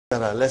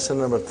Ashara, lesson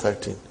number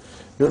 13.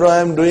 You know I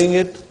am doing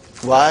it.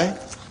 Why?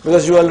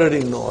 Because you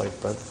already know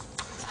it, brother.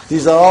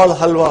 These are all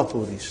halwa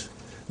puris.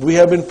 We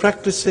have been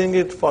practicing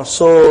it for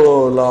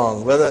so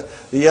long. Whether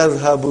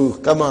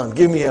yadhabu, come on,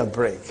 give me a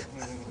break.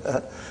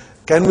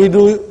 Can we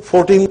do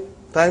 14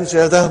 times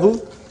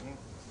yadhabu?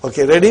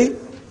 Okay, ready?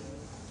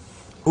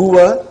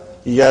 Huwa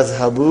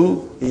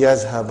yadhabu,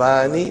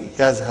 yadhabani,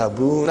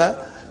 yadhabuna,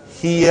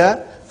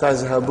 hiya,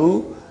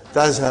 tazhabu,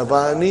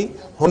 tazhabani,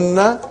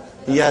 hunna,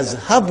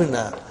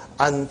 yazhabna,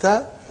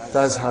 anta,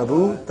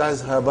 tazhabu,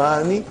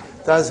 tazhabani,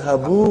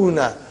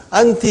 tazhabuna,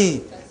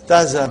 anti,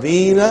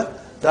 tazhabina,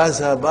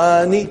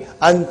 tazhabani,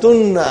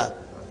 antunna,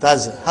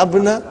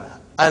 tazhabna,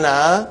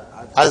 ana,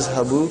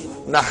 azhabu,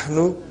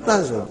 nahnu,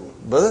 tazhabu.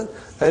 Brother,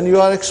 and you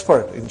are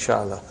expert,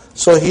 inshallah.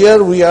 So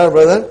here we are,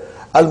 brother,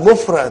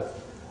 al-mufrad,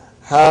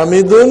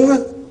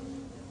 hamidun,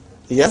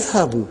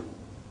 yadhabu.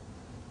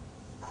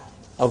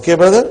 Okay,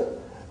 brother?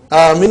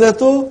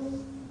 Aminatu,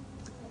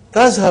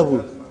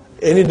 tazhabu.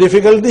 Any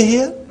difficulty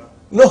here?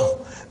 No.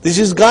 This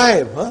is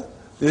Gaib, huh?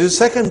 This is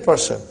second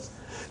person.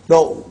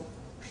 Now,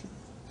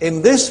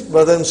 in this,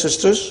 brothers and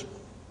sisters,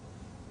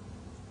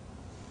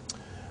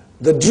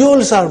 the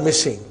duals are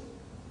missing.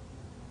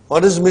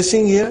 What is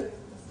missing here?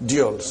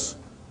 Duals.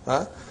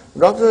 Huh?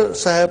 Dr.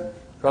 Sahib,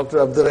 Dr.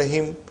 Abdul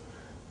Rahim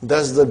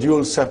does the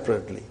dual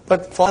separately.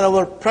 But for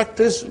our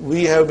practice,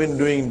 we have been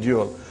doing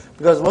dual.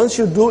 Because once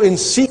you do in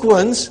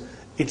sequence,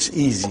 it's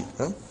easy.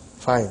 Huh?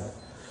 Fine.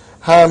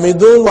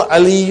 Hamidun wa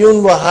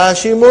aliyun wa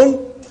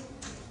hashimun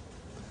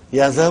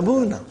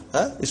yazhabuna.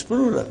 It's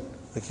plural.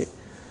 Okay.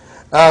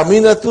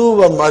 Aminatu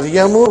wa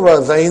Maryamu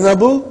wa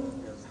Zainabu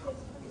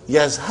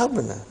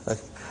yazhabna.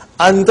 Okay.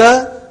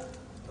 Anta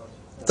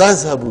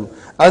tazhabu.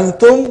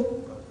 Antum,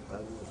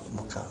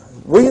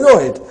 we know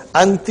it.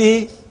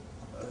 Anti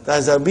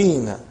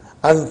tazhabina.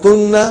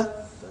 Antunna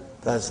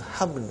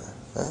tazhabna.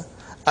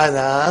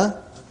 Ana,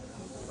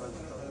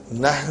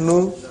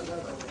 nahnu.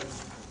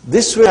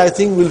 This way I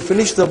think we'll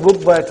finish the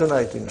book by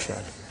tonight,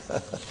 inshallah.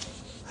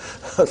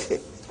 Okay.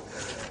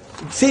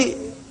 See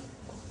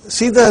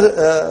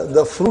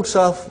the fruits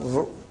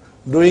of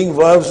doing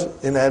verbs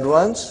in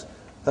advance,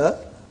 that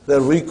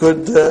we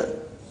could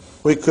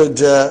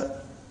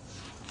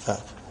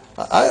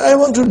I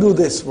want to do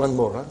this one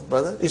more,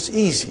 brother. It's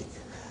easy.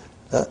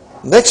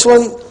 Next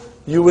one,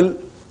 you will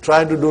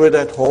try to do it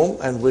at home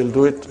and we'll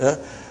do it.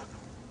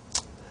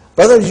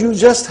 Brother, you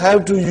just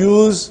have to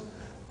use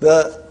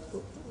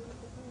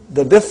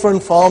the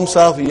different forms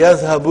of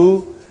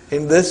yadhabu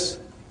in this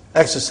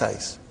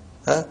exercise.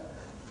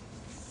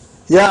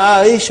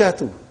 Ya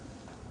Aishatu.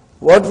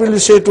 What will you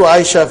say to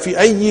Aisha? Fi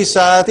ayyi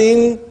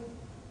saatin?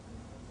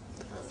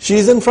 She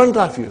is in front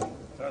of you.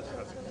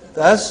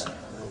 That's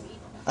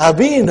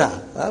Abina.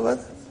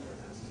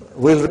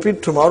 We'll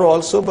repeat tomorrow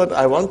also, but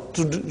I want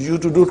you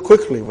to do it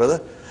quickly,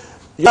 brother.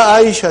 Ya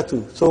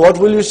Aishatu. So what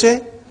will you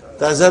say?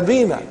 That's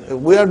Abina.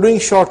 We are doing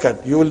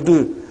shortcut. You will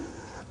do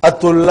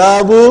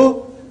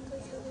Atullabu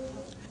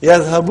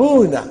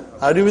yadhabuna.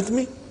 Are you with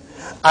me?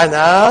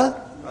 Ana.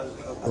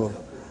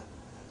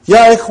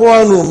 Ya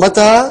ikhwanu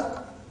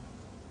mata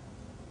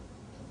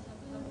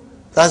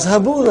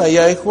tazhabuna.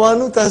 Ya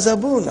ikhwanu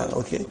tazhabuna.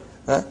 Okay.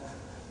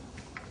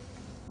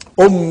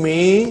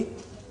 Ummi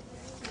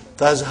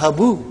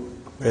tazhabu.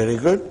 Very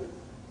good.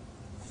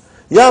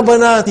 Ya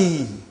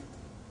banati.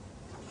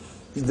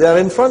 They are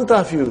in front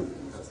of you.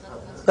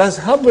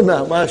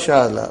 Tazhabna.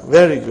 MashaAllah.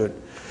 Very good.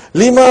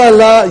 Lima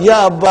la.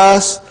 Ya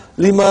Abbas.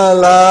 Lima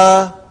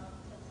la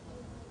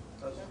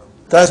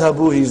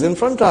tazhabu. He is in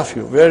front of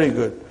you. Very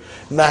good.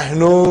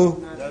 Nahnu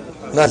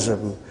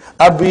nazhabu.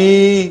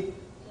 Abi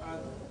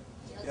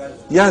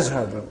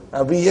yazhabu.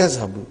 Abi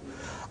yazhabu.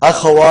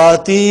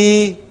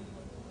 Akhawati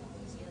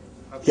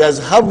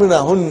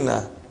yazhabna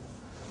hunna.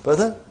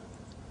 Brother,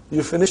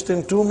 you finished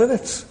in 2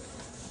 minutes.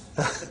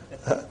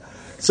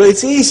 So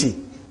it's easy.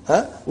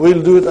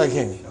 We'll do it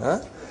again.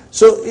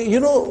 So,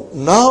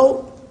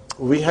 now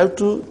we have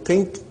to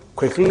think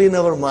quickly in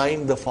our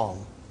mind the form.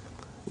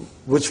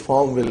 Which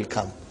form will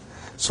come.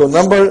 So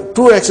number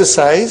 2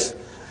 exercise,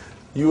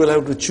 you will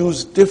have to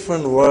choose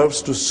different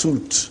verbs to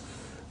suit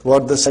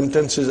what the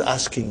sentence is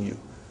asking you.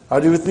 Are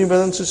you with me,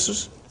 brothers and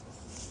sisters?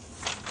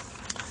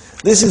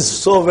 This is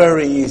so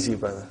very easy,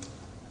 brother.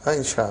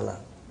 Inshallah.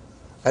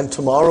 And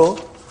tomorrow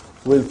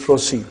we'll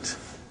proceed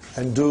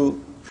and do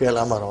Fi'al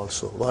Amar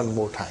also one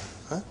more time.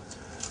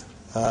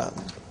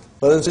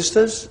 Brothers and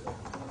sisters,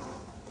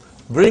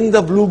 bring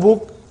the blue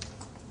book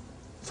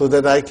so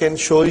that I can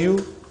show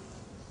you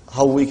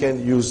how we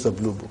can use the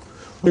blue book.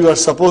 We were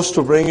supposed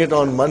to bring it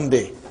on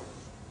Monday.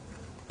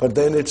 But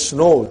then it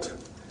snowed,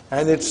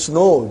 and it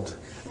snowed,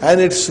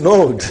 and it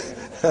snowed.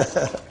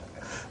 The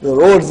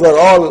roads were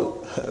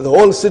the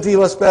whole city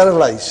was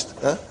paralyzed.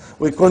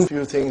 We couldn't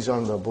few things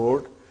on the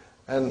board,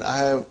 and I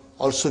have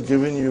also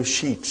given you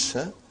sheets.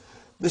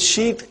 The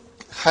sheet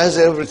has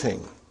everything,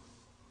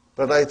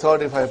 but I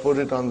thought if I put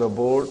it on the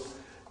board,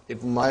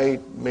 it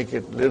might make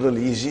it little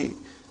easy.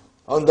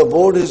 On the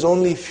board is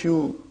only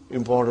few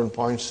important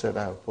points that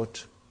I have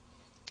put,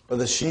 but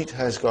the sheet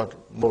has got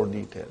more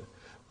detail.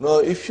 Now,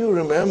 if you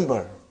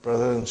remember,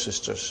 brothers and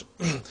sisters,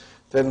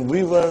 then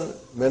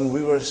when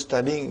we were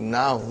studying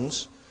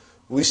nouns,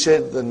 we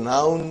said the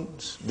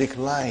nouns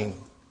decline.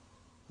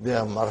 They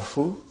are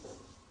marfu,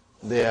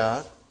 they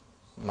are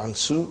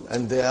mansub,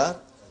 and they are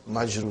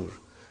majroor.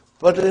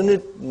 But in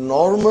its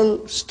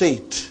normal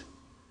state,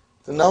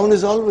 the noun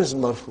is always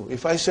marfu.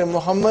 If I say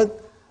Muhammad,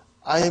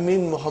 I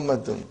mean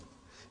Muhammadun.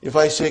 If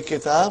I say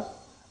kitab,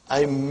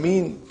 I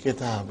mean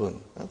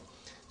kitabun.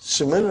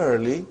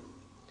 Similarly,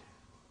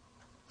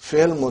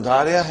 fi'l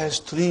mudari'a has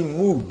three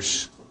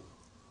moods.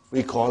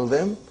 We call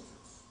them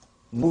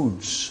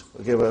moods.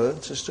 Okay, brothers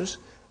and sisters?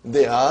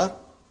 They are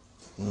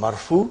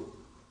marfu,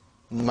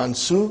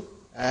 mansub,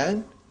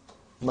 and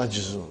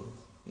majzoom.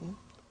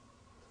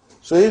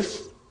 So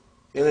if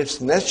in its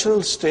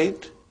natural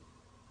state,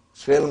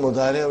 fi'l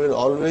mudari'a will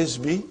always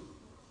be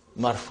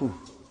marfu.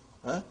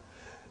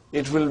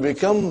 It will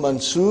become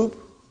mansub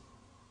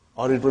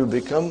or it will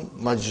become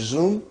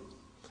majzoom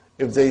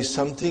if there is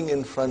something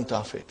in front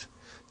of it.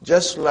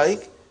 Just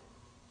like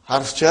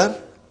harf jar,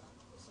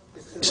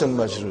 ism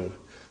majroor.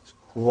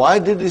 Why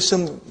did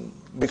ism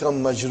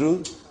become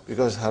majroor?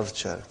 Because harf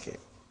jar came.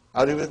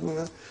 Are you with me?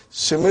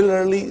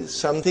 Similarly,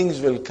 some things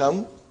will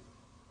come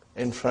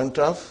in front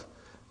of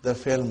the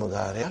fi'l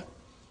mudari'a,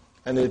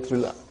 and it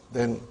will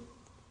then,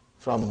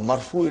 from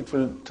marfu, it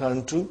will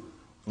turn to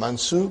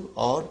mansub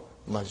or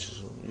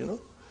majzoom.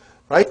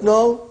 Right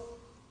now,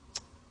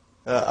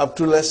 up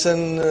to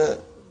lesson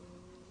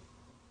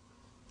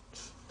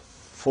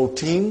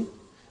 14,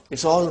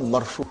 it's all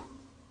marfu.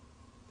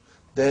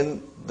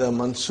 Then the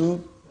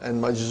mansub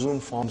and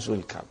majzoom forms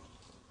will come.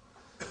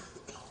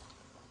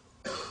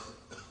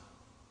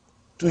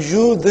 To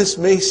you, this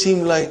may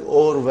seem like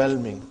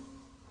overwhelming.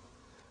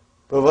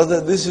 But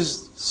brother, this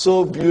is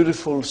so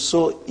beautiful,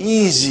 so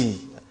easy.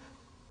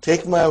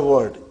 Take my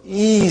word,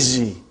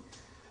 easy.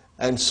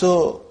 And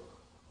so,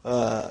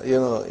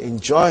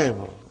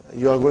 enjoyable.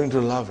 You are going to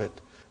love it.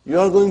 You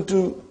are going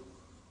to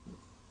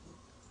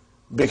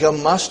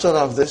become master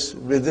of this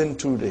within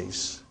 2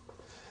 days.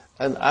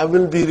 And I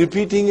will be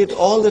repeating it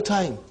all the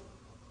time.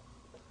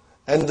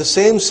 And the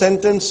same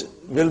sentence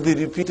will be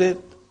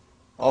repeated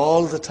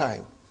all the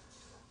time.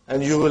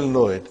 And you will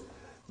know it.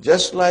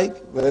 Just like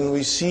when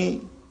we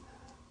see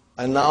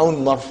a noun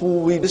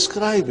marfu, we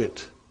describe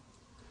it.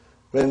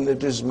 When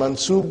it is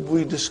mansub,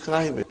 we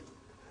describe it.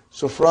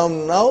 So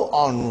from now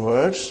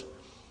onwards,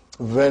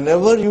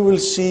 whenever you will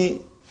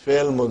see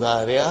fi'l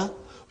mudari'a,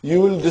 you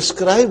will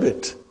describe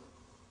it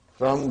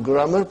from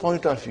grammar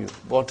point of view.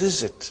 What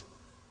is it?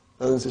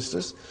 Brothers and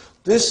sisters,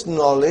 this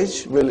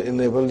knowledge will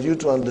enable you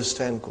to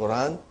understand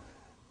Quran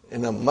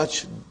in a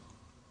much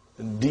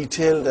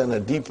detailed and a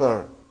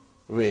deeper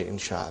way,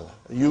 inshallah.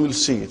 You will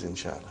see it,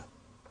 inshallah.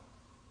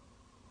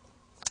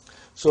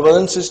 So, brothers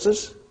and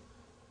sisters,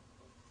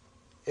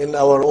 in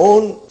our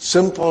own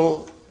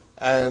simple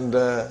and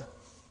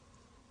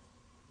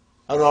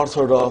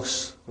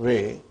unorthodox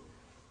way,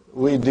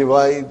 we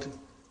divide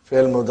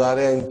fi'l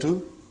mudari'a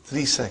into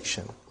 3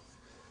 sections.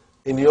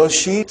 In your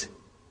sheet,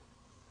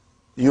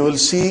 you will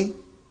see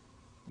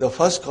the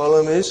first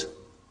column is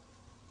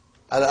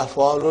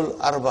al-af'alul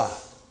arba.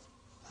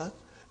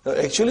 Now,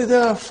 actually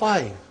there are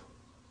 5,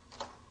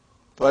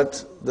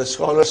 but the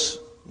scholars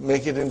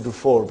make it into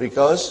 4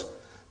 because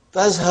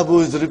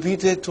tazhabu is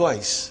repeated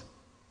twice.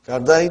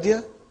 Got the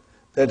idea?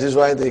 That is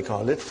why they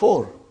call it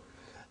 4.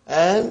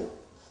 And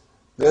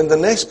then the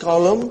next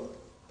column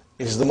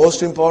is the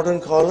most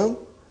important column,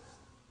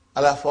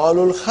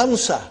 al-af'alul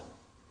khamsa.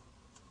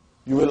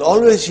 You will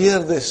always hear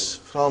this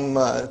from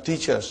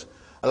teachers.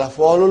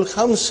 Al-af'alul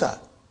khamsa.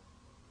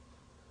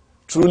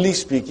 Truly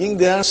speaking,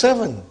 there are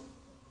 7.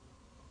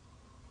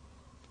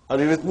 Are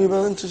you with me,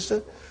 brother and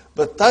sister?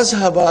 But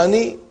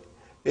tazhabani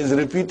is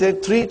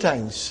repeated 3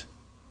 times.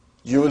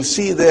 You will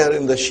see there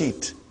in the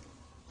sheet.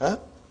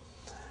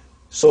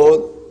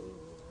 So,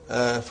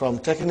 from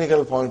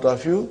technical point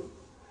of view,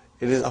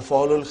 it is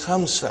af'alul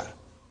khamsa.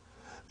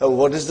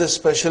 What is the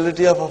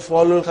speciality of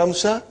af'alul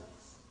khamsa?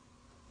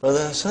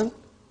 Brother Hassan?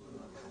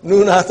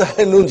 Noon aata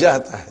hai, noon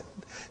jata hai.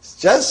 It's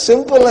just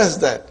simple as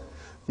that.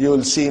 You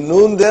will see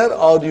noon there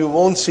or you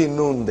won't see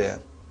noon there.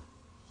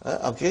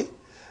 Okay?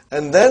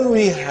 And then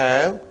we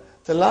have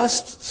the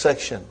last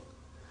section,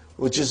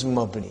 which is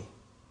mabni.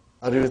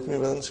 Are you with me,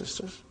 brothers and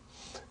sisters?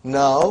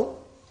 Now,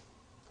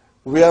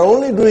 we are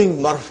only doing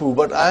marfu,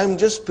 but I am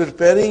just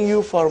preparing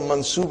you for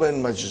mansub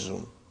and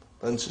majzoom.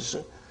 Brothers and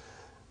sisters,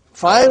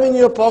 5 in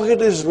your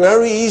pocket is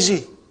very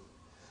easy,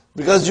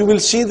 because you will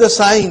see the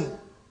sign.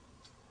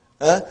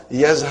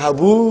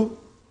 Yazhabu.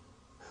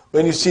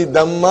 When you see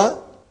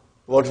damma,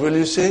 what will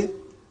you say?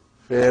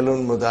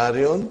 Fi'lun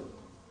mudari'un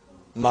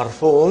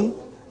marfu'un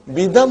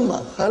bi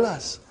damma.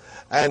 Khalas.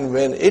 And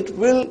when it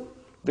will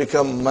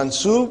become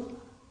mansub,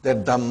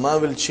 that damma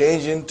will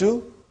change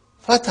into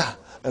fatah.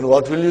 And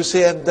what will you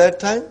say at that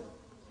time?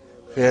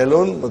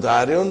 Fi'lun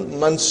mudari'un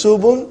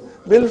mansubun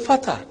bil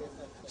fatah.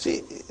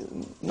 See,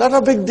 not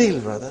a big deal,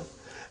 brother.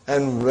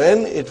 And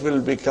when it will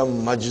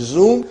become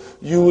majzoom,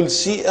 you will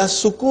see a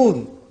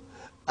sukoon.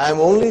 I'm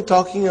only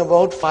talking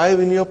about 5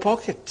 in your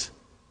pocket.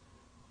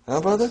 Huh,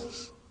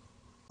 brothers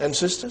and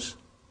sisters?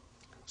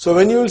 So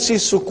when you will see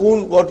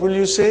sukoon, what will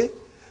you say?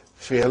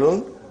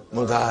 Fi'lun,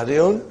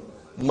 mudari'un,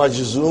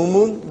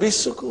 majzumun,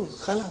 bisukun,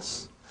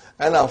 khalas.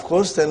 And of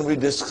course then we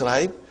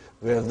describe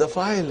where the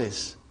file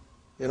is.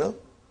 You know?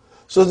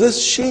 So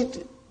this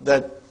sheet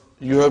that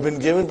you have been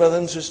given, brothers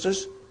and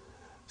sisters,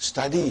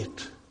 study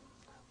it,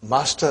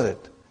 master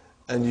it,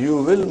 and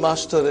you will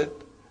master it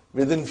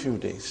within few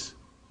days.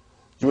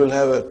 You will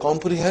have a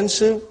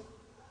comprehensive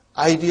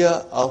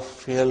idea of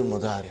fi'l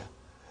mudari'.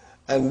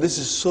 And this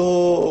is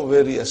so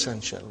very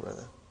essential,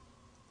 brother.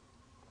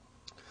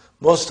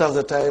 Most of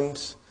the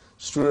times,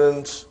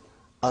 students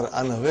are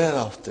unaware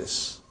of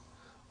this,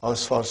 or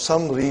for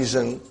some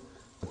reason,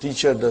 the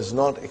teacher does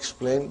not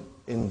explain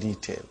in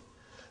detail.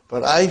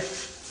 But I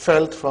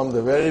felt from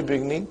the very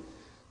beginning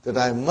that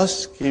I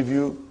must give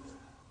you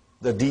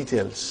the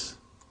details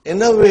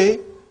in a way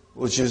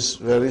which is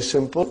very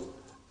simple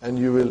and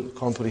you will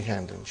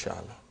comprehend,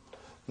 inshallah.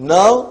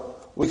 Now,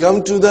 we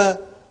come to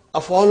the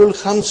af'alul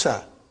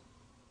khamsa,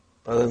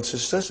 brothers and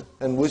sisters,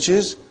 and which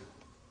is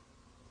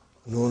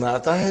noon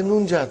aata hai,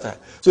 noon jata hai.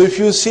 So if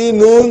you see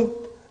noon,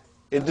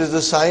 it is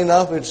the sign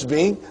of its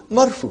being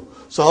marfu.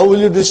 So how will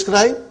you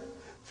describe?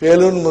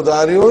 Fi'lun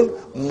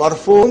mudari'un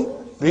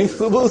marfuun bi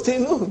thubuti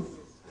noon.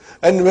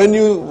 And when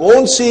you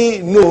won't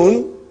see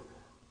noon,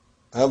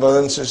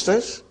 brothers and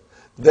sisters,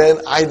 then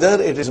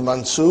either it is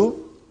mansoob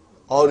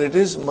or it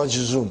is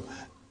majzoom.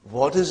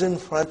 What is in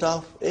front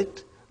of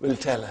it will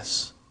tell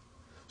us.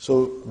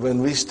 So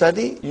when we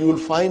study, you will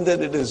find that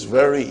it is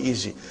very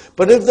easy.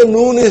 But if the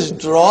noon is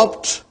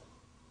dropped,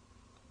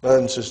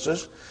 brothers and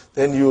sisters,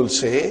 then you will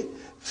say,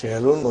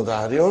 fi'lun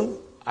mudari'un,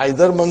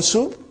 either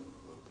mansoob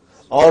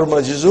or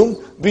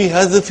majzoom, bi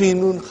hadfi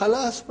noon,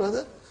 khalas,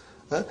 brother.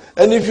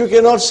 And if you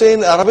cannot say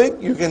in Arabic,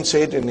 you can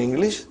say it in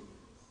English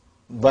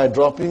by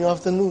dropping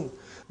off the noon.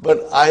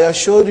 But I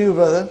assure you,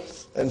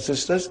 brothers and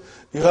sisters,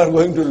 you are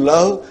going to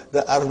love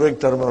the Arabic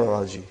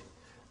terminology.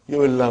 You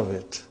will love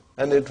it.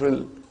 And it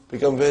will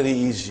become very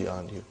easy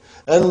on you.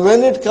 And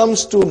when it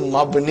comes to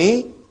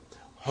mabni,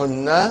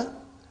 hunna,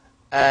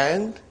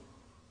 and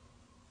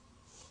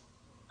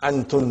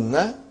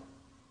antunna,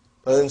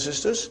 brothers and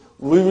sisters,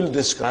 we will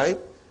describe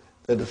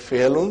that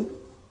fi'lun,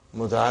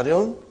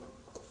 mudari'un,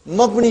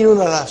 mabniyun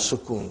ala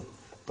sukun.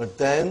 But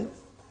then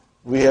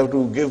we have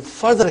to give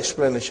further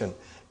explanation.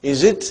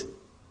 Is it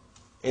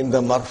in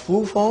the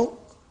marfu form,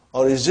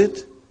 or is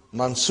it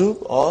mansub,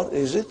 or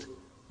is it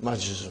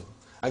majzum?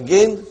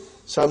 Again,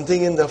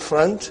 something in the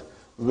front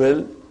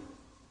will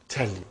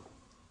tell you.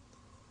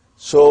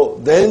 So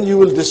then you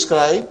will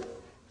describe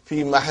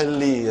fi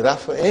mahalli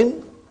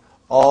raf'in,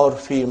 or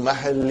fi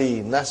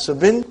mahalli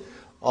nasbin,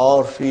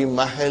 or fi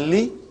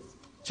mahalli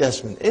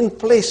jazmin, in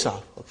place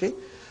of, okay?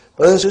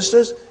 Brothers and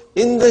sisters,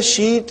 in the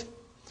sheet,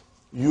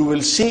 you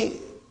will see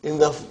in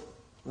the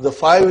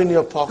 5 in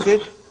your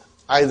pocket,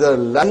 either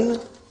lan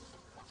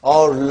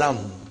or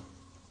lam.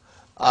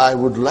 I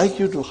would like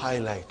you to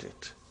highlight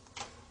it.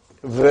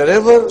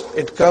 Wherever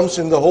it comes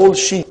in the whole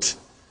sheet,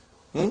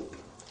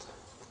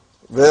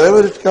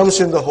 wherever it comes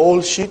in the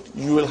whole sheet,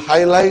 you will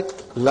highlight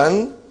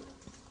lan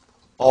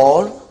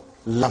or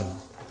lam.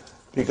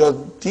 Because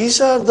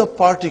these are the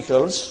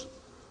particles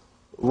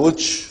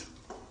which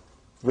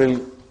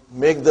will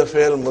make the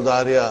fi'l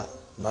mudari'a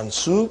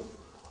mansoob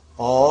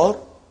or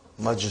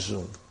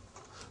majzoom.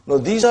 Now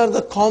these are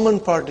the common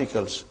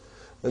particles.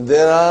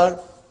 There are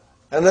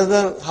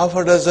another half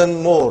a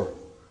dozen more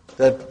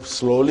that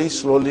slowly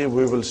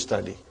we will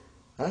study.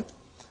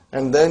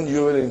 And then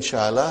you will,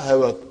 inshallah,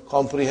 have a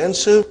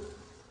comprehensive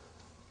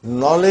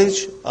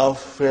knowledge of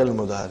fi'l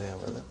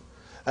mudari'a.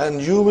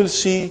 And you will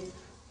see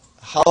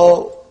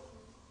how,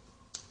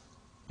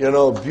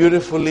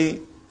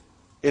 beautifully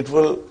it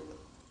will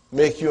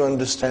make you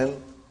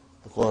understand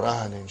the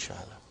Quran,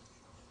 inshallah.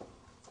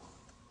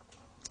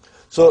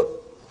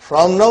 So,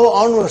 from now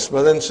onwards,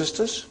 brothers and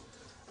sisters,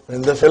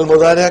 when the fi'l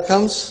mudari'a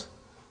comes,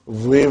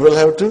 we will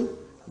have to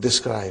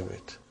describe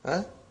it.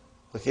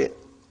 Okay?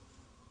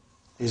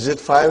 Is it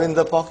 5 in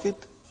the pocket?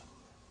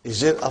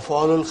 Is it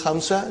af'alul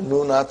khamsa,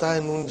 noon aata hai,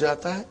 noon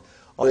jata hai?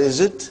 Or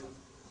is it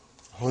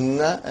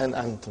hunna and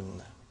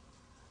antunna?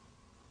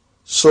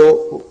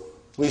 So,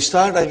 we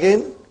start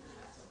again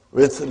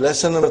with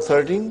lesson number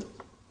 13,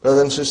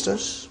 brothers and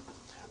sisters.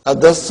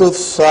 Ad-darsu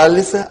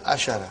thalitha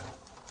ashara.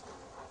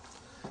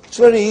 It's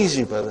very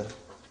easy, brother.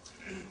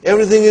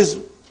 Everything is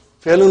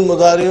fi'lun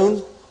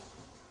mudari'un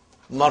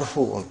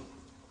marfu'un.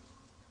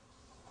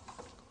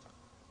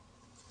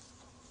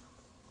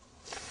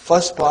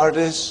 First part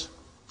is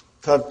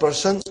third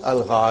person,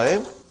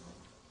 al-ghaib,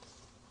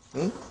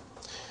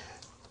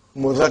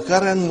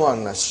 mudhakkar and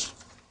muannas.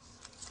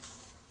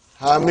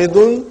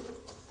 Hamidun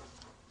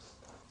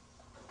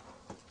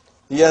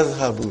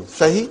yadhhabu.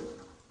 Sahi?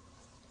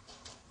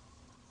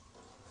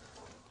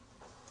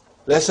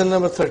 Lesson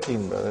number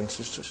 13, brothers and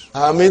sisters.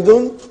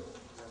 Hamidun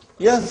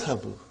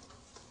yadhhabu.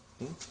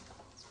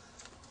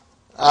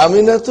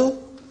 Aminatu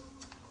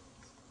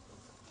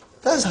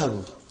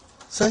tazhabu.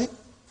 Sahi?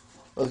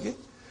 Okay?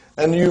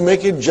 And you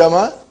make it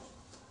Jama.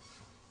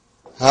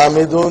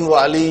 Hamidun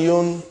wa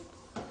Aliyun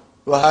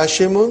wa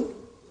Hashimun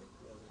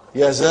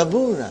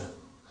yazhabuna.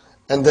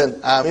 And then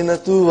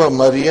Aminatu wa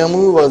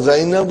Maryamu wa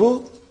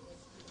Zainabu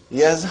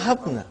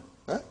yazhabna.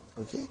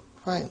 Okay,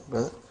 fine,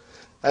 brother.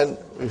 And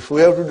if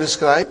we have to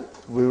describe,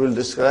 we will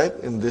describe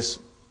in this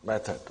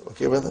method.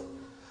 Okay, brother?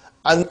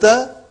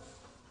 Anta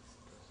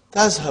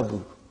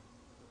tazhabu.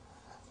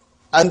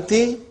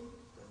 Anti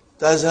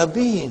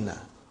tazhabina.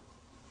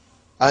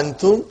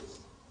 Antum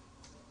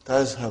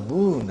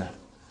tazhabuna.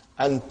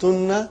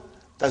 Antunna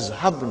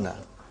tazhabna.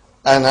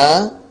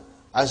 Ana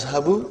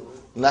azhabu.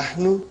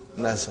 Nahnu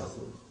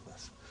nazhabu.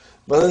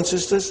 Brothers and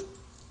sisters,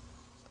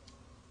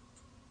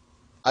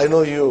 I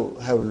know you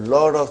have a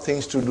lot of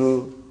things to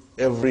do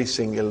every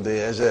single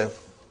day as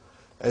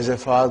a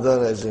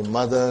father, as a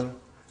mother,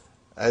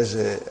 as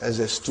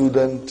a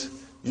student.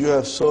 You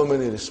have so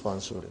many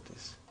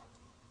responsibilities.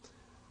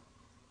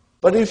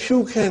 But if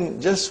you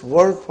can just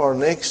work for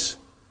next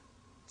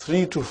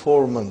 3 to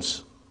 4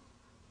 months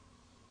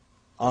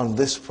on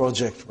this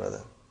project,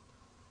 brother,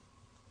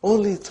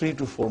 only 3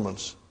 to 4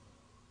 months,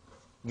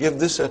 give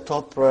this a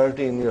top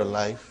priority in your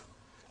life,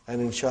 and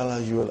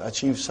inshallah you will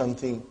achieve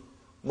something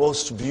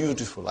most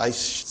beautiful. I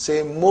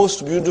say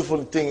most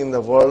beautiful thing in the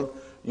world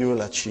you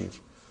will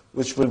achieve,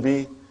 which will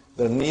be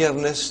the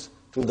nearness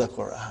to the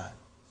Quran.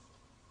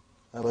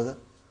 Brother?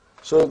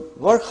 So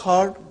work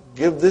hard,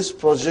 give this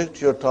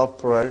project your top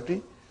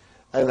priority,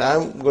 and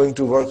I'm going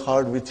to work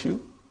hard with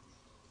you,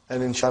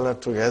 and inshallah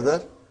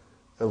together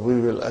we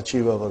will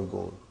achieve our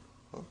goal.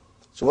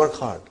 So work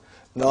hard.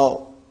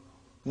 Now,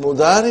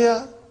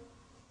 Mudariya,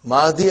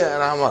 Madiya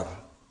and Amar,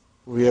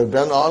 we have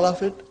done all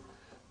of it.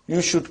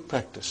 You should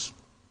practice.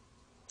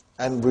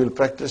 And we'll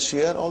practice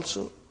here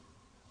also.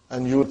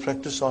 And you will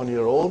practice on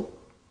your own.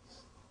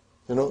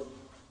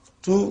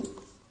 2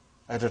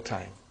 at a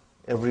time,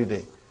 every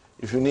day.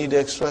 If you need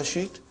extra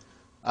sheet,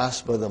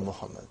 ask Brother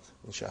Muhammad,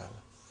 inshallah.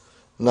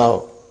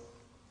 Now,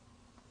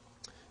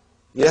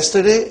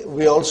 yesterday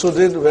we also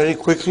did very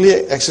quickly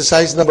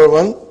exercise number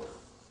 1.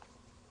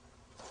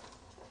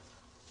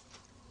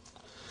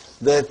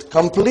 That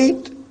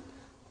complete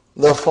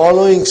the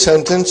following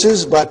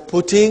sentences by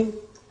putting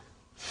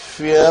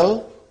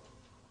fi'al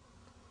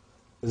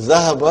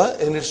Zahaba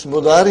in its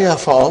Mudariya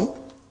form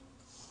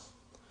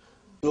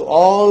to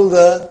all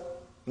the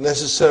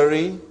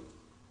necessary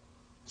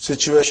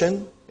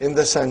situation in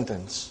the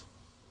sentence.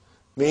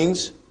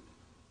 Means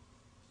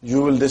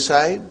you will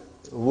decide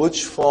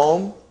which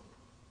form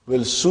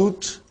will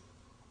suit,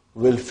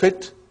 will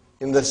fit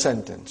in the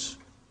sentence,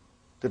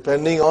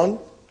 depending on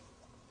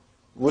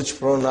which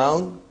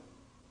pronoun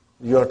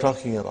you are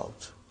talking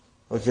about.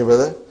 Okay,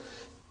 brother?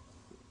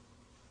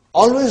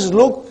 Always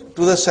look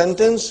to the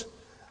sentence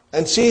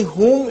and see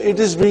whom it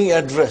is being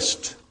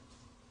addressed.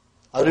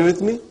 Are you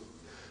with me?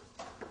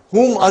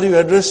 Whom are you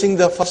addressing in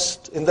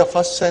the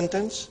first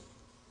sentence?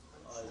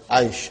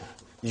 Aisha.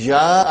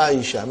 Ya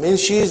Aisha means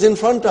she is in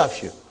front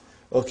of you.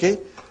 Okay?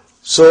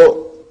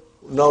 So,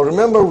 now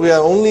remember we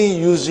are only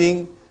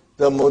using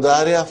the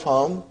Mudariya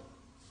form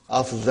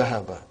of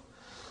Zahaba.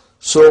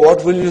 So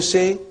what will you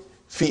say?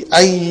 Fi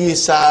ayyi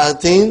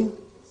sa'atin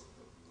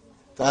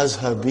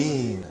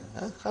tazhabin.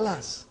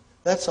 Khalas.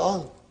 That's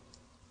all.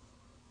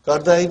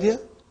 Got the idea?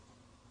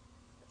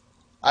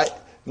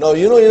 Now,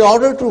 in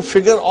order to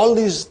figure all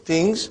these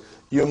things,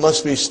 you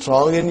must be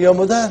strong in your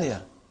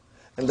Mudariya.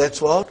 And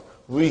that's what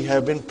we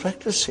have been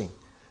practicing.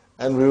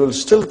 And we will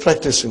still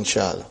practice,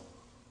 inshallah.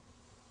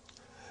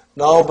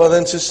 Now, brothers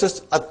and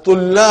sisters,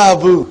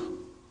 at-tullabu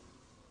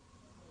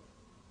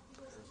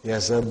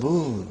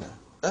yazabuna.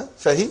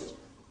 Sahi?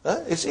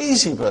 It's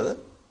easy, brother.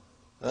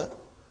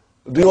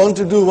 Do you want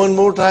to do one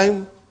more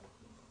time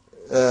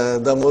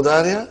the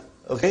Mudariya?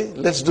 Okay,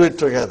 let's do it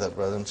together,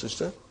 brother and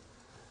sister.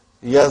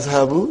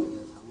 Yazhabu,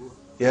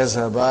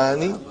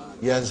 yazhabani,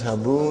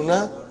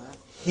 yazhabuna,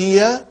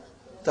 hiya,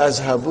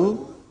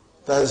 tazhabu,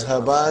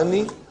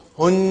 tazhabani,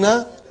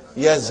 hunna,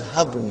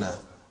 yazhabna,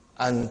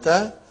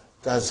 anta,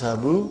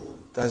 tazhabu,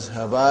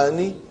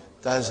 tazhabani,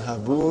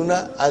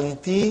 tazhabuna,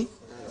 anti,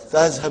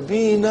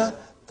 tazhabina,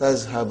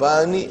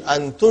 tazhabani,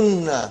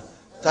 antunna,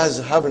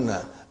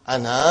 tazhabna,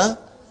 ana,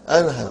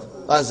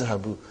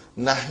 azhabu,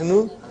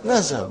 nahnu,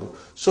 nazhabu.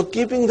 So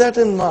keeping that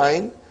in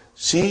mind,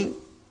 see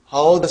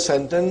how the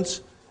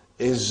sentence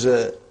is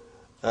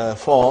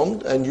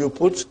formed, and you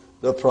put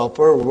the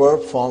proper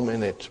verb form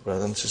in it,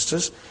 brothers and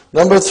sisters.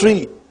 Number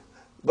 3,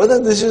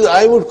 brother,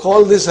 I would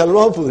call this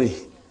halwa puri.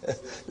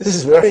 This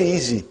is very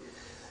easy.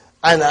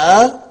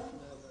 Ana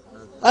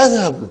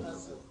azhabu.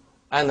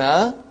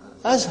 Ana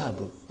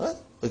azhabu.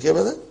 Okay,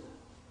 brother?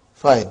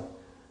 Fine.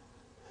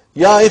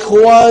 Ya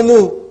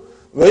ikhwanu.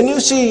 When you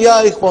see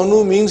ya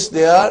ikhwanu means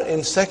they are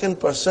in second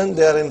person,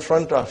 they are in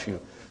front of you.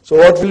 So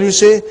what will you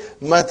say?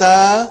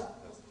 Mata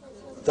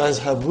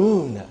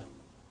tazhabuna.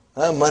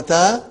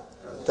 Mata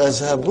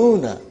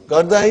tazhabuna.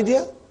 Got the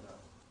idea?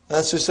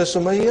 Sister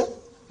Sumayya?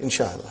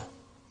 Inshallah.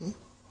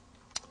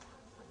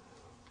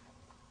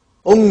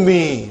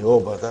 Ummi. Oh,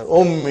 brother.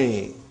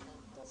 Ummi.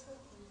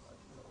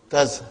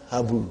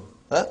 Tazhabu.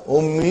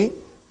 Ummi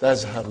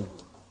tazhabu.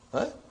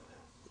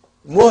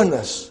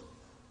 Muannas.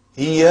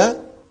 Hiya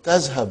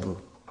tazhabu.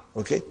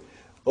 Okay?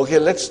 Okay,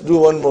 let's do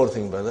one more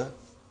thing, brother.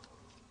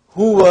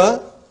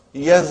 Huwa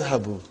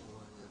yadhhabu.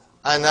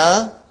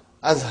 Ana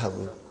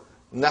azhabu.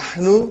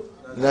 Nahnu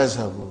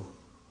nazhabu.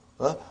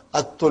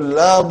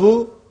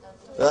 At-tullabu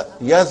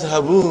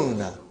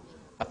yadhhabuna.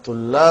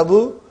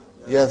 At-tullabu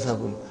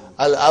yadhhabuna.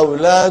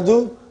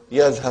 Al-awladu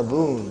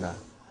yadhhabuna.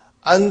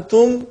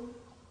 Antum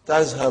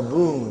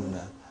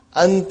tazhabuna.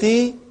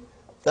 Anti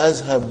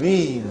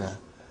tazhabina.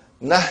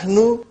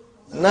 Nahnu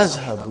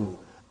nazhabu.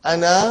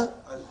 Ana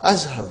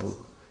azhabu.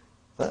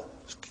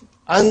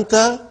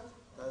 Anta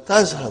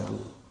tazhabu.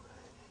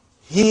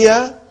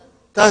 Hiya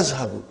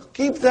tazhabu.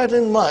 Keep that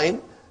in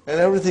mind and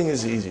everything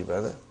is easy,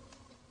 brother.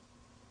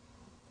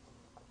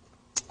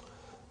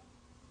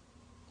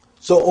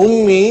 So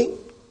ummi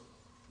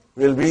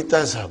will be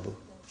tazhabu.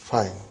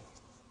 Fine.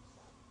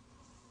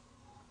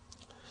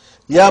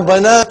 Ya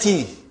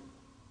banati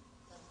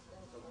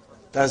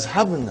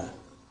tazhabna.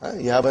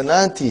 Ya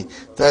banati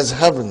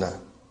tazhabna.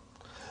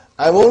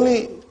 I'm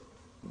only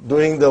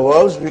doing the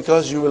verbs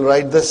because you will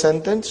write the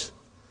sentence,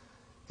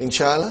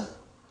 inshallah.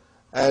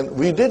 And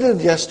we did it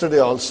yesterday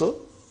also,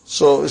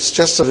 so it's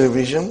just a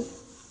revision.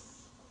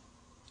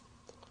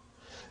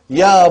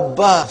 Ya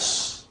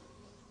Abbas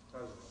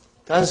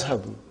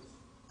tazhabu.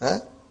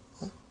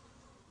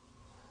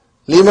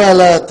 Lima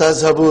la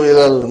tazhabu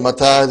ilal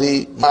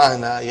matari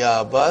ma'ana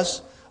ya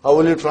Abbas. How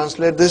will you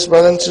translate this,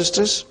 brothers and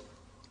sisters?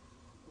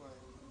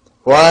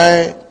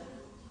 Why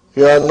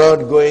you are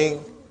not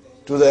going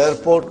to the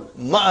airport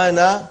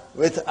ma'ana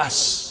with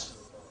us?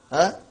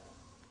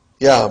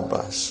 Ya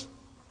Abbas.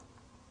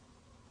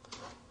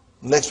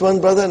 Next one,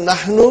 brother.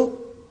 Nahnu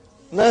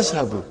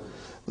nazhabu.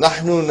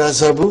 Nahnu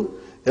nazhabu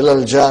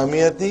ilal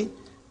jamiyati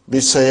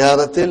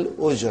bisayaratil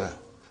ujra.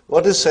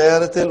 What is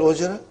sayaratil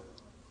ujra?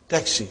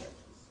 Taxi.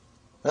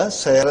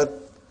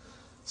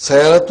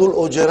 Sayaratul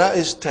ujra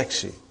is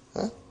taxi.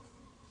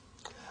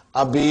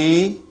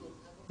 Abi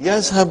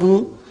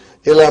yazhabu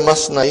ila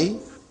masna'i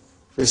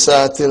fi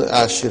sa'atil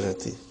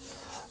ashirati.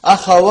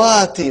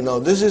 Akhawati. Now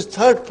this is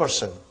third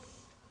person.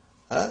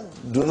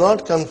 Do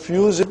not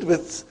confuse it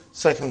with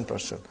second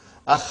person.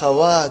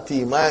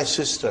 Akhawati, my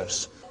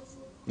sisters.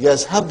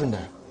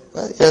 Yazhabna.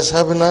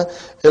 Yazhabna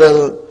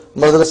ila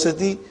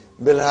madrasati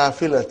bil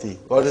hafilati.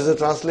 What is the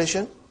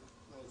translation?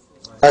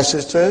 My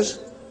sisters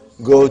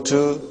go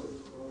to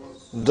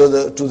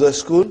the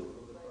school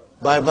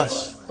by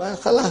bus. By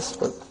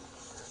khalas.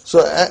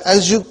 So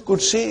as you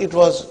could see, it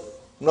was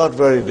not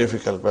very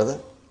difficult, brother.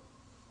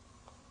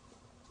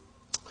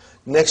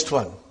 Next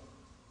one.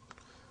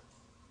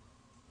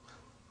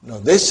 Now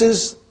this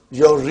is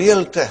your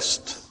real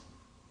test.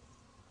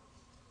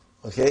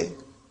 Okay?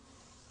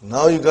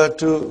 Now you got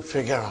to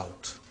figure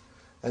out.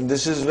 And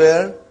this is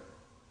where,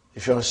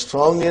 if you are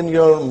strong in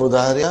your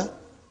mudariya,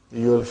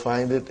 you will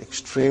find it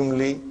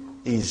extremely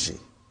easy.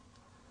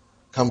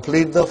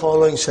 Complete the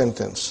following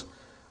sentence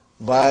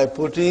by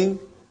putting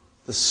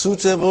the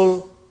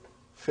suitable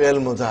fi'l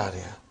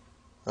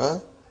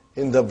mudariya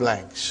in the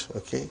blanks.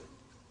 Okay?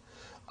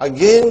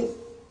 Again,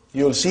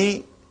 you will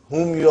see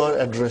whom you are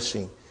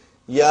addressing.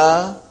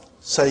 Ya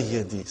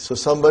Sayyidi. So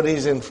somebody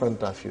is in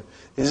front of you.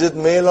 Is it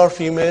male or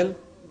female?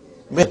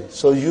 Male.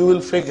 So you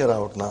will figure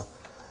out now.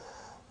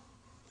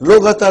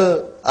 Lugat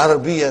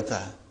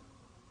al-Arabiyata.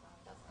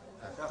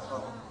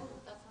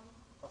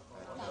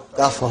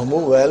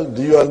 Tafhamu. Well,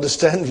 do you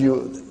understand?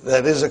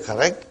 That is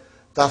correct.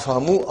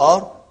 Tafhamu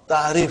or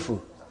ta'rifu.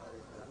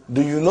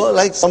 Do you know?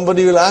 Like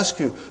somebody will ask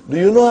you, do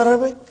you know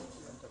Arabic?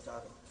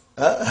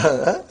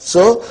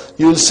 So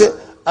you will say,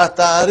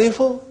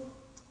 Ata'rifu?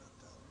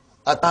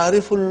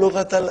 Ata'rifu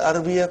al-Lugat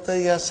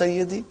al-Arabiyata ya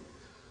Sayyidi?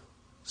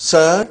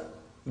 Sir,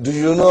 do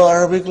you know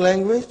Arabic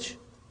language?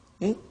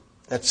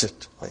 That's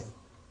it. Fine.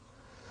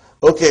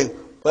 Okay,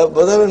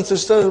 brothers and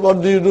sisters,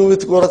 what do you do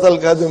with Qurat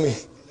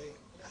al-Kadumi?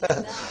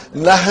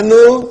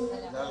 Nahnu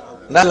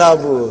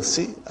nalabu.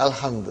 See,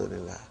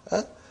 alhamdulillah.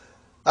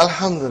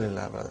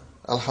 Alhamdulillah, brother.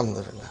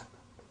 Alhamdulillah.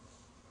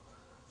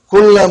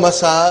 Kulla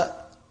masa,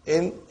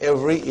 in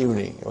every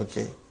evening.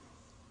 Okay.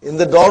 In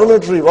the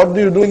dormitory, what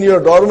do you do in your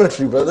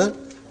dormitory, brother?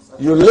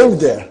 You live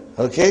there.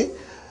 Okay.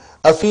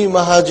 Afi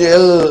mahaji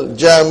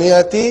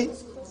al-jamiyati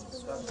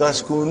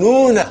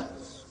taskununa.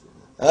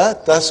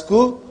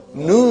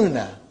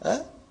 Taskununa.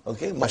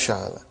 Okay,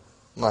 mashallah.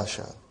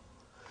 Mashallah.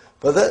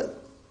 Brother,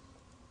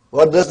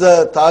 what does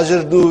the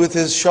tajir do with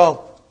his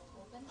shop?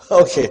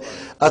 Okay.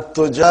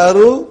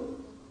 At-tujaru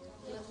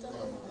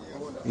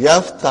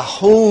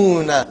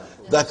yaftahuna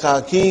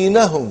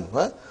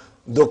dakakinahum.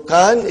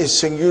 Dukan is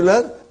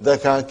singular,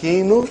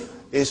 dakakinu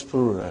is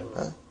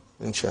plural.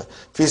 Inshallah.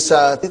 Fi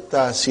sa'ati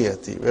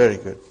tasiyati. Very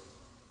good.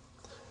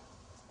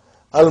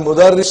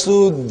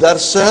 Al-mudarrisu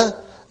darsa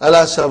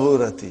ala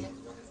saburati.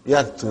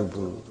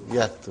 Yaktubu.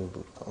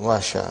 Yaktubu.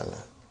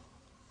 MashaAllah.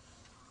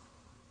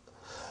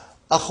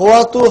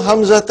 Akhwatu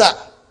Hamzata.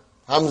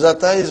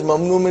 Hamzata is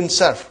mamnu min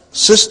sarf.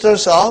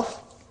 Sisters of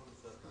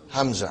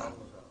Hamza.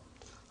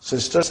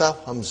 Sisters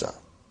of Hamza.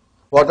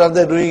 What are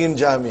they doing in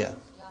Jamia?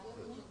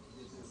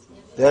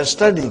 They are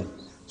studying.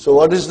 So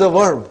what is the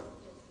verb?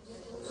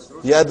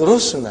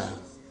 Yadrusna.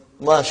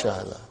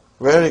 MashaAllah.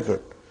 Very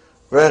good.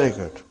 Very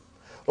good.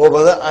 Oh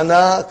brother,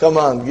 Ana, come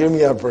on, give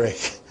me a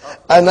break.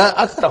 Ana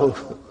akra'u.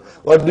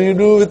 What do you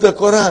do with the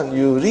Quran?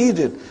 You read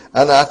it.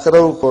 Ana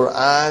akra'u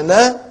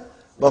Qur'ana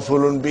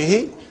mafulun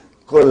bihi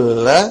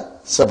kulla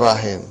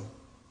sabahin.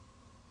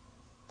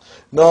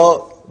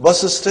 Now,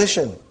 bus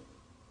station.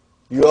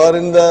 You are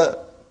in the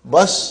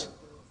bus.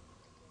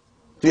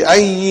 Fi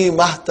ayyi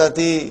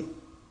mahtati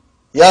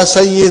ya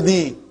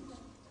sayyidi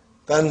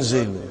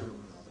tanzilu.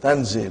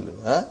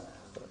 Tanzilu. Huh?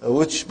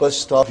 Which bus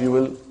stop you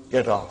will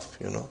get off,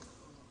 you know.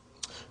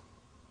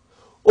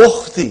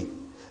 Ukhti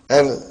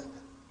and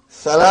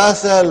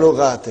thalatha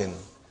lugatin.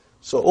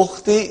 So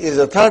ukhti is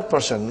a third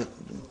person.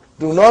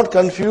 Do not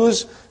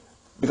confuse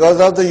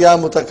because of the ya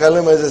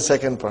mutakallim as a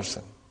second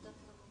person.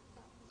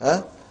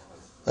 Huh?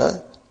 Huh?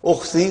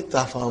 Ukhti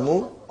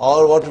tafamu,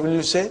 or what will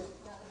you say?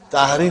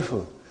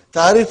 Tahrifu.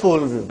 Tahrifu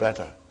will be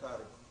better.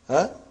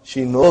 Huh?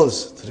 She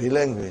knows 3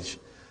 languages.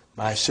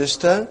 My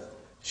sister,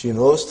 she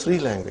knows 3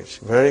 languages.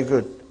 Very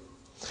good.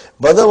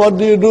 Brother, what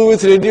do you do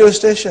with radio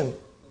station?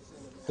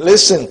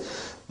 Listen.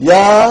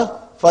 Ya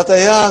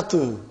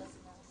fatayatu.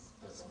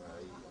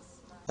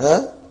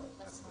 Huh?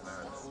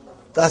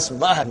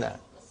 Tasma'na.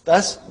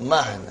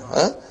 Tasma'na.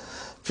 Huh?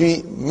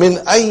 Fi min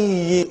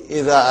ayyi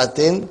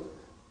idha'atin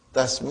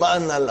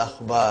tasma'na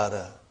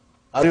al-akhbara.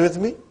 Are you with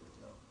me?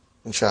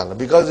 Inshallah.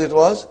 Because it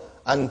was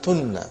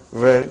antunna.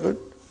 Very good.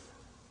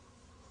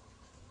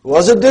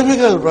 Was it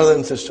difficult, brothers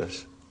and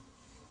sisters?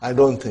 I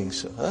don't think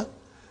so. Huh?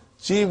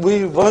 See,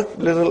 we worked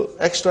little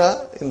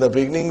extra in the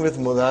beginning with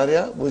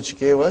Mudariya, which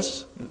gave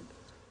us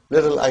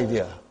little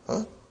idea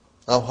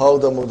of how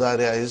the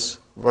Mudariya is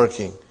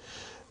working.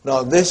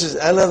 Now, this is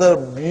another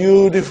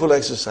beautiful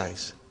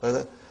exercise.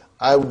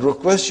 I would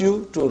request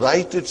you to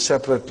write it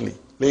separately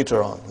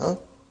later on.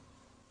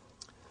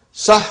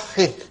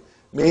 Sahih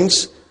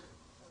means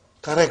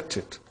correct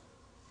it.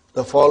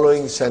 The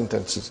following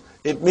sentences.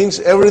 It means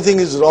everything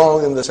is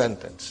wrong in the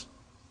sentence.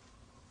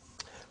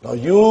 Now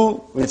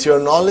you, with your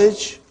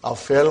knowledge of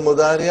Fi'l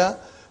Mudariya,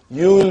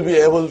 you will be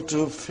able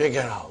to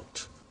figure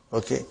out.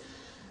 Okay.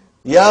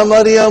 Ya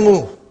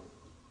Maryamu.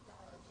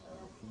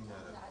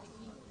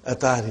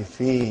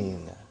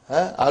 Atarifina.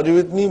 Are you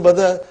with me,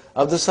 Brother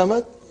Abdul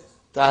Samad?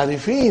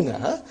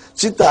 Tarifina.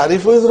 See,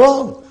 tarifu is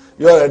wrong.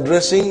 You are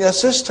addressing a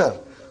sister.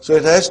 So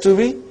it has to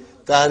be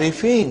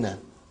tarifina.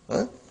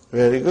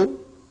 Very good.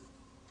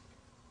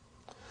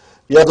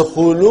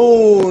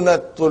 Yadkhuluna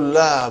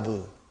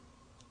at-tullab.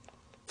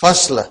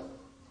 Fasla.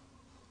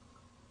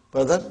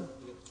 Brother?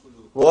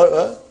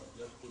 What?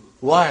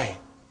 Why?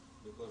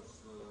 Because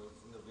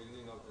in the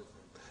beginning of the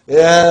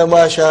sentence. Yeah,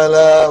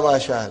 mashallah,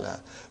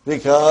 mashallah.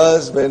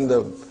 Because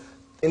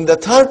in the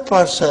third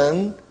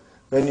person,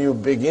 when you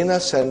begin a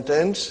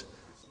sentence,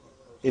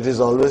 it is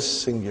always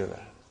singular.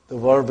 The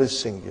verb is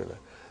singular.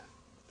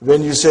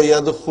 When you say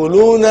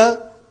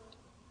yadkhuluna,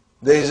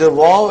 there is a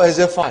waw as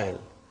a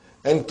file.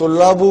 And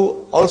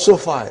tullabu also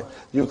file.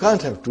 You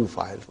can't have 2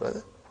 files,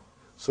 brother.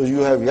 So you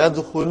have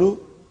yadkhulu,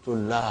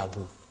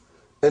 tullabu.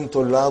 Then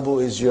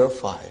tullabu is your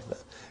file.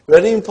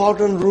 Very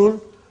important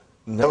rule.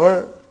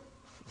 Never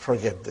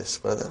forget this,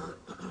 brother.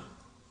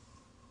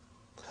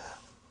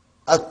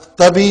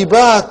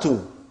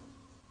 At-tabibatu.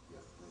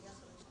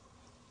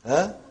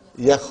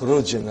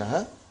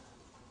 Yakhrujna.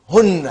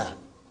 Hunna.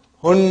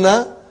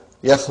 Hunna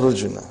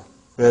yakhrujna.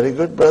 Very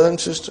good, brothers and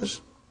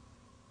sisters.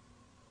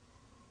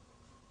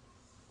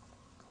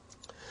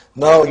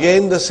 Now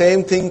again the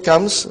same thing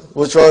comes,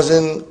 which was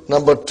in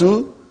number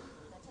 2.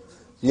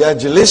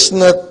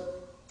 Yajlisna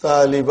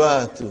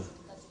talibatu.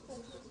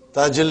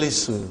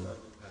 Tajlisu.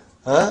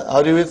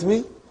 Are you with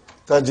me?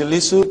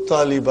 Tajlisu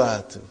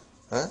talibatu.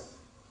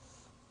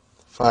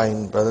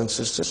 Fine, brothers and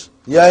sisters.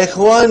 Ya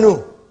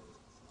ikhwanu.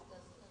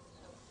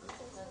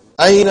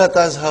 Aina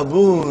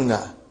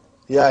tazhabuna.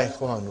 Ya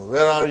ikhwanu.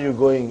 Where are you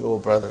going, oh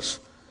brothers?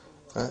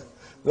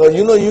 Now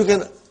you know you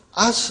can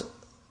ask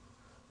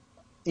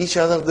each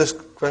other this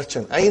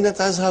question. Aina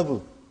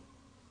tazhabu?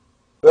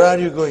 Where are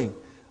you going?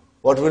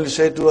 What will you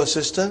say to a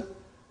sister?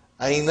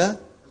 Aina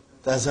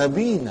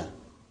tazhabina?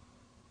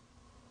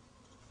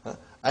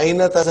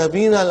 Aina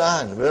tazhabina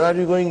al-an? Where are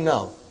you going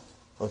now?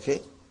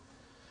 Okay?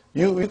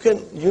 You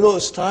can,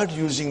 start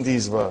using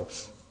these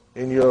verbs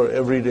in your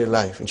everyday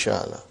life,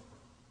 inshallah.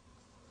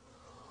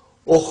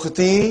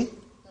 Ukhti,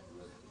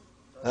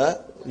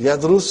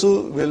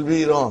 yadrusu will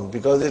be wrong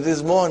because it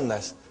is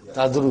muannas.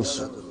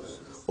 Tadrusu.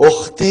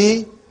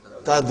 Ukhti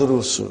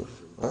tadrusu.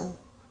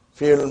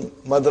 في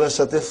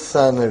المدرسة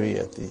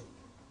الثانوية.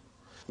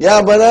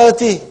 يا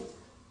بناتي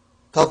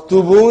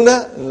تكتبون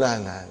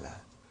لا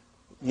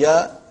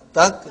يا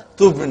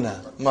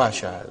تكتبنا ما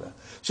شاء الله.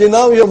 See,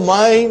 now your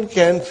mind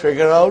can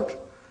figure out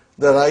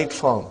the right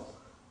form.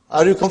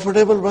 Are you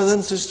comfortable, brothers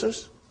and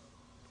sisters?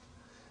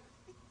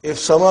 If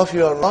some of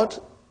you are not,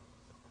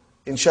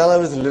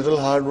 inshallah with little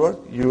hard work,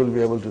 you will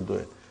be able to do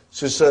it.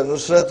 Sister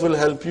Nusrat will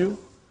help you.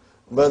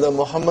 Brother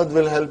Muhammad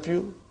will help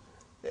you.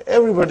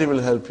 Everybody will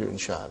help you,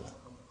 inshallah.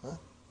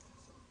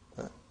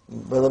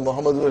 Brother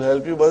Muhammad will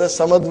help you, Brother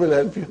Samad will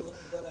help you,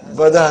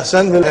 Brother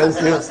Hassan will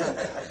help you.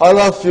 All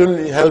of you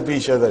will help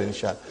each other,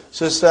 inshallah.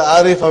 Sister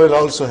Arifa will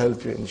also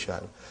help you,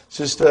 inshallah.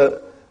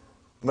 Sister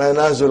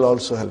Maynaz will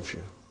also help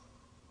you.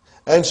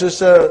 And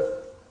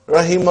Sister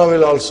Rahima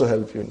will also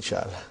help you,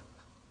 inshallah.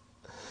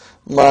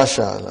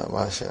 MashaAllah,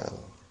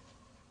 MashaAllah.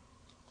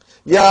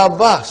 Ya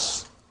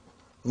Abbas,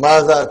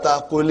 Maza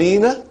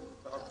Taqulina?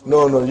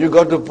 No, you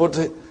got to put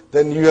it,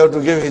 then you have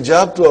to give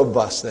hijab to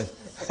Abbas then.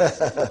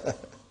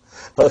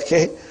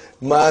 Okay?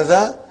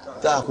 Maza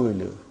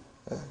Taqulu.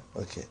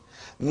 Okay.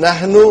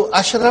 Nahnu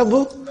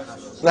ashrabu?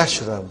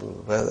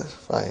 Nashrabu. Brother,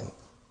 fine.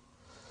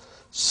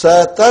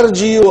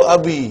 Satarjiu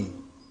abi.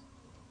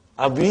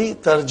 Abi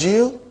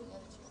tarjiu?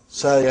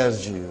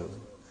 Sayarjiu.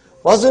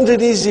 Wasn't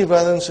it easy,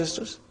 brothers and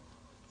sisters?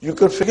 You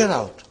could figure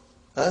out.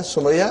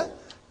 Sumaya,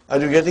 are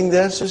you getting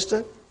there,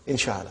 sister?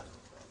 Inshallah.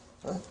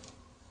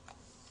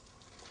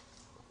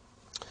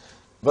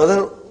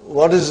 Brother,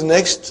 what is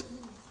next?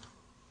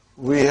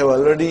 We have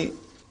already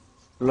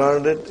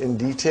learned it in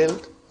detail.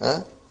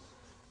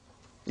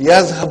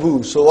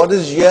 Yazhabu. So what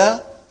is ya?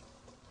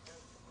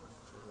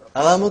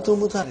 Alamatu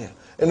mutariya.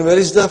 And where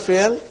is the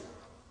fi'l?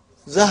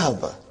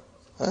 Zahaba.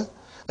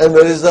 And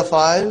where is the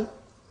fa'il?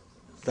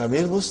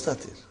 Damir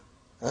mustatir.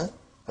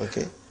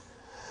 Okay.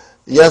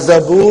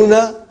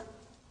 Yazabuna.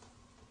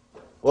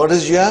 What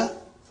is ya?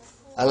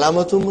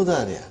 Alamatu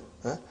mudariya.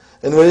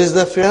 And where is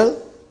the fi'l?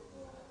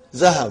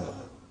 Zahaba.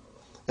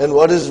 And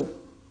what is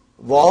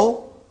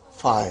waw?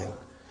 Fa'il.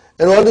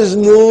 And what is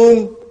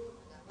noon?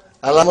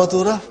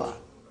 Alamatu rafa.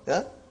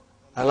 Yeah?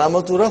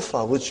 Alamatu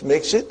rafa, which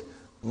makes it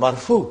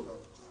marfu.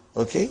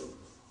 Okay?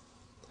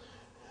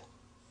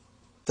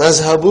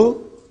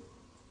 Tazhabu,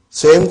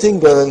 same thing,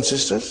 brothers and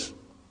sisters.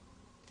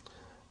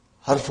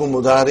 Harfu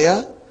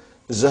mudariya,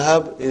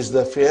 zahab is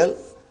the fi'l,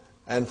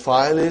 and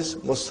fa'il is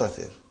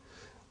mustatir.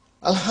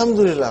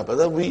 Alhamdulillah,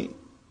 brother, we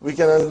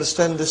can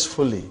understand this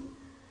fully.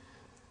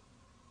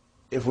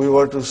 If we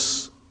were to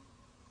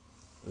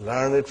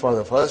learn it for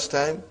the first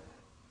time,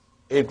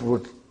 it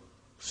would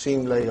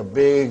seem like a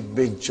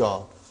big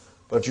job.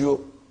 But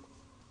you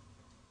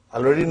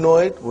already know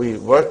it, we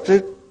worked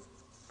it,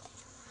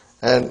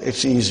 and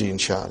it's easy,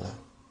 inshallah.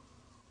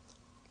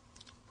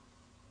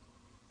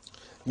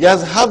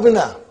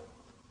 Yazhabna.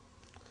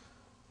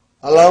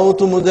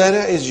 Alamatu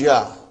mudariya is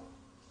ya.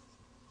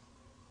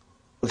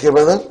 Okay,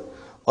 brother?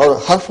 Or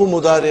harfu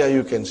mudariya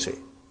you can say.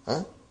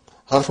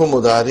 Harfu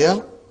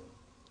mudariya.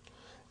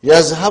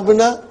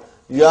 Yazhabna,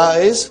 ya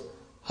is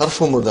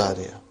harfu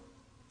mudariya.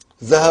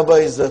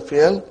 Zahaba is the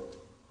fi'l.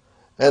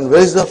 And where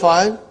is the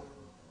fa'il?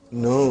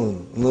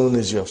 Noon. Noon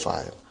is your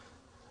fa'il.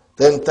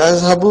 Then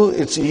tazhabu,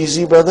 it's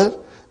easy, brother.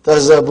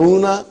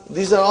 Tazhabuna,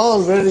 these are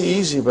all very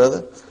easy,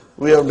 brother.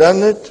 We have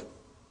done it.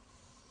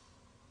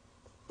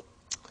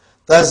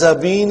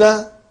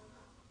 Tazhabina,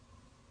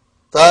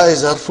 ta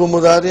is harfu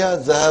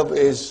mudariya, zahab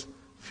is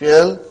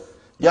fi'l,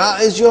 ya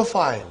is your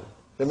fa'il.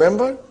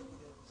 Remember?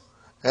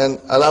 And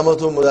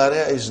alamatu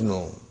mudariya is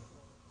noon.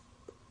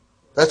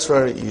 That's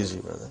very easy,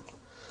 brother.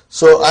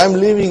 So I'm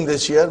leaving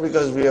this here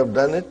because we have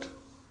done it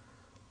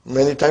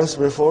many times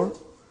before.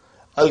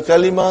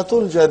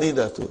 Al-kalimatul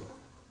jadidatu.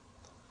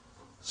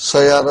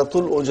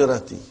 Sayaratul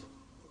ujrati.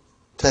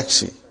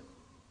 Taxi.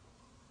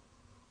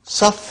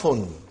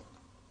 Saffun.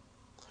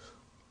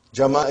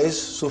 Jama is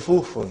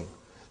sufufun.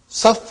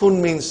 Saffun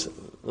means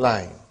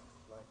line.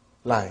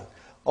 Line.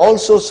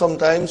 Also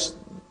sometimes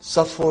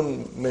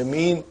saffun may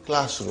mean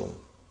classroom.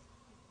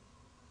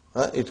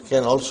 It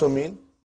can also mean